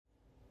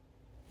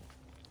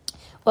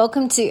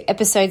Welcome to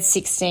episode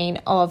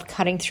 16 of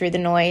Cutting Through the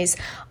Noise.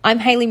 I'm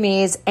Hayley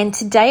Mears, and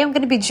today I'm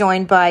going to be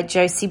joined by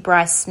Josie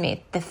Bryce Smith,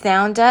 the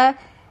founder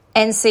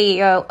and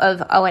CEO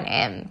of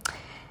O&M.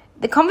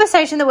 The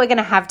conversation that we're going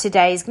to have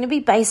today is going to be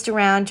based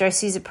around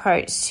Josie's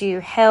approach to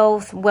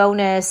health,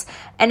 wellness,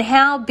 and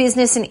how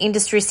business and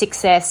industry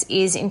success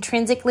is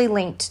intrinsically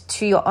linked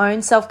to your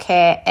own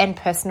self-care and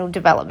personal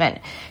development.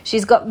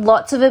 She's got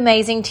lots of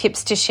amazing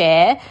tips to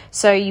share,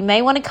 so you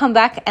may want to come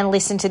back and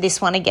listen to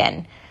this one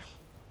again.